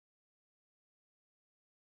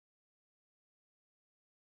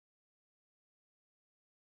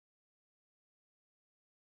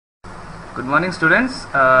Good morning, students.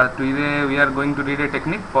 Today we are going to read a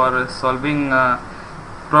technique for solving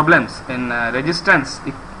problems in resistance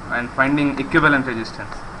and finding equivalent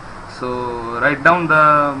resistance. So write down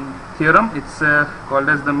the theorem. It's called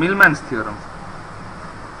as the Millman's theorem.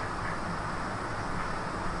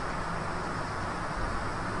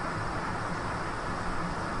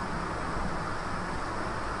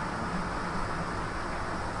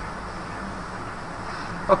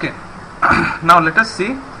 Okay. Now let us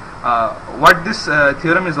see what this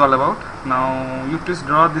theorem is all about. Now you please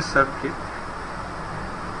draw this circuit.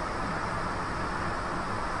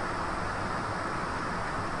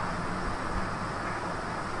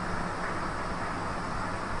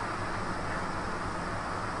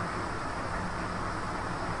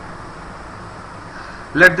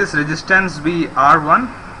 Let this resistance be R1,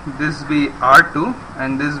 this be R2,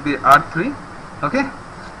 and this be R3. Okay,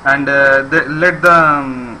 and let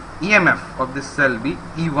the EMF of this cell be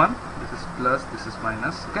E1. This is plus, this is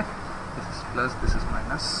minus. Okay, this is plus, this is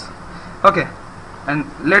minus. Okay, and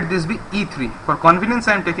let this be E3. For convenience,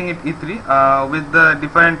 I am taking it E3. With the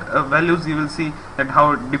different values, you will see that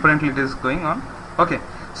how differently it is going on. Okay,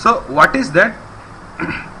 so what is that?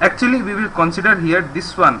 Actually, we will consider here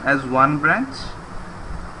this one as one branch,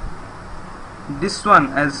 this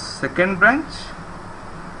one as second branch,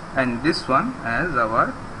 and this one as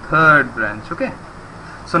our third branch. Okay,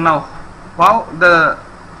 so now how the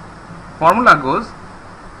formula goes,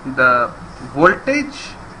 the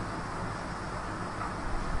voltage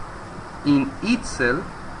in each cell,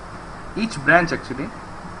 each branch actually,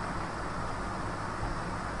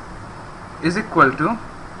 is equal to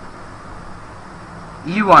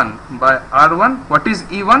E1 by R1. What is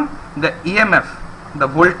E1? The EMF, the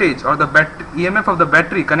voltage or the EMF of the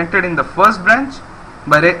battery connected in the first branch,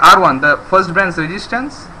 by R1, the first branch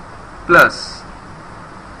resistance, plus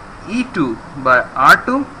E2 by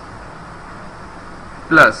R2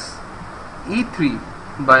 plus E3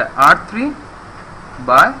 by R3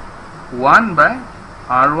 by 1 by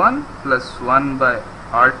R1 plus 1 by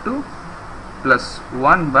R2 plus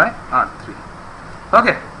 1 by R3.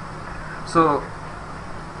 Okay, so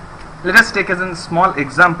let us take as a small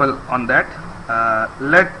example on that.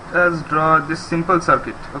 Let us draw this simple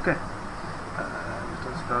circuit. Okay,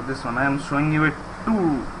 let us draw this one. I am showing you a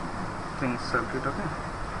two things circuit. Okay,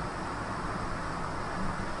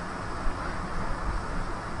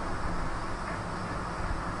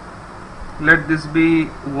 let this be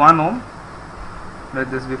 1 ohm,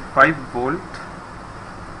 let this be 5 volt,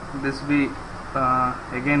 this be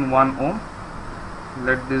again 1 ohm,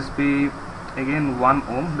 let this be again 1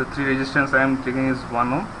 ohm. The three resistance I am taking is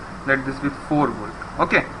 1 ohm. Let this be 4 volt.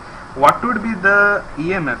 Okay, what would be the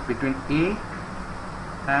EMF between A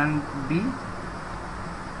and B,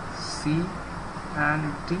 C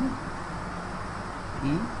and D,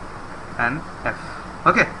 E and F?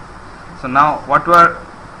 Okay, so now what are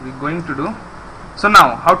we going to do? So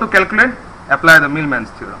now how to calculate? Apply the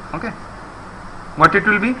Millman's theorem. Okay, what it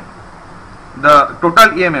will be? The total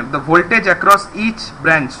EMF, the voltage across each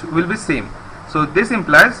branch will be same. So this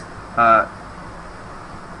implies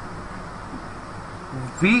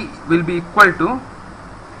V will be equal to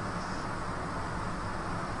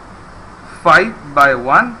 5 by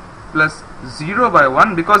 1 plus 0 by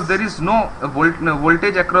 1, because there is no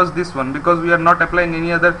voltage across this one, because we are not applying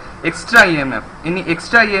any other extra EMF. Any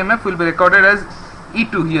extra EMF will be recorded as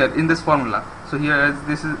E2 here in this formula. So here, as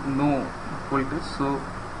this is no voltage, so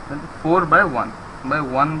 4 by 1 by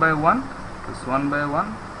 1 by 1 plus 1 by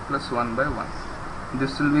 1 plus 1 by 1.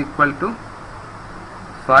 This will be equal to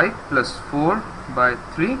 5 plus 4 by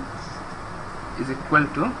 3 is equal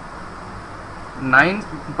to 9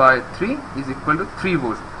 by 3 is equal to 3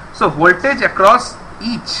 volt. So voltage across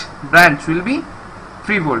each branch will be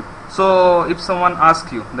 3 volt. So if someone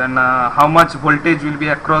asks you, then how much voltage will be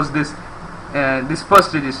across this this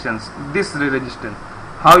first resistance, this resistance,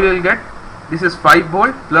 how you will get? This is 5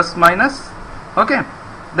 volt plus minus. Okay,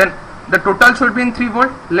 then the total should be in 3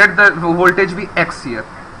 volt. Let the voltage be X here.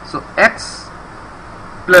 So X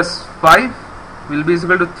plus 5 will be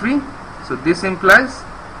equal to 3. So this implies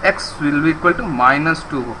X will be equal to minus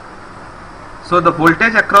 2 volt. So the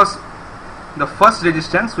voltage across the first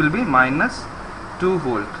resistance will be minus 2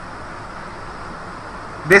 volt.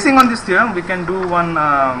 Basing on this theorem, we can do one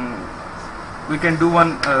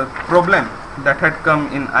problem that had come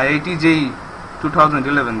in IIT JEE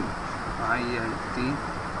 2011. IIT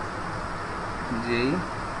JEE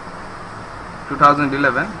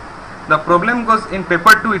 2011. The problem goes in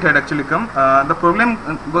paper 2. It had actually come. The problem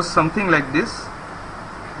goes something like this.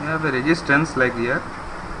 We have a resistance like here.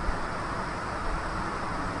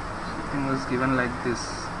 Something was given like this,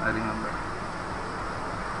 I remember.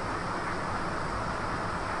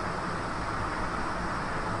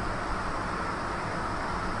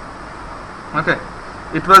 Okay,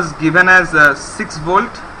 it was given as 6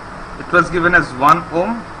 volt, it was given as 1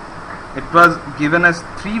 ohm, it was given as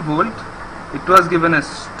 3 volt, it was given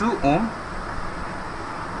as 2 ohm.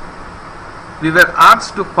 We were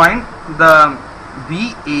asked to find the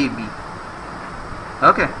VAB.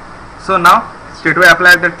 Okay, so now straight away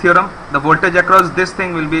apply that theorem. The voltage across this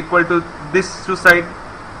thing will be equal to this two side.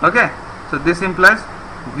 Okay, so this implies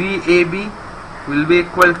VAB will be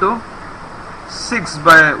equal to 6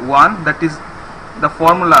 by 1, that is the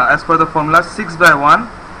formula, as per the formula, 6 by 1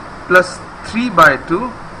 plus 3 by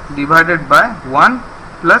 2 divided by 1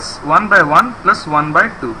 plus 1 by 1 plus 1 by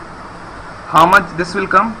 2. How much this will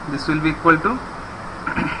come? This will be equal to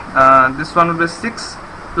this one will be 6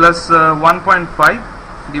 plus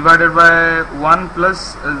 1.5 divided by 1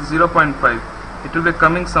 plus 0.5. It will be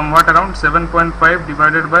coming somewhat around 7.5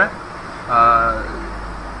 divided by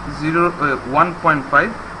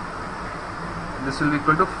 1.5. This will be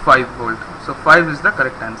equal to 5 volt. So 5 is the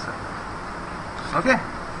correct answer. Okay.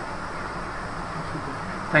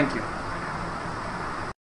 Thank you.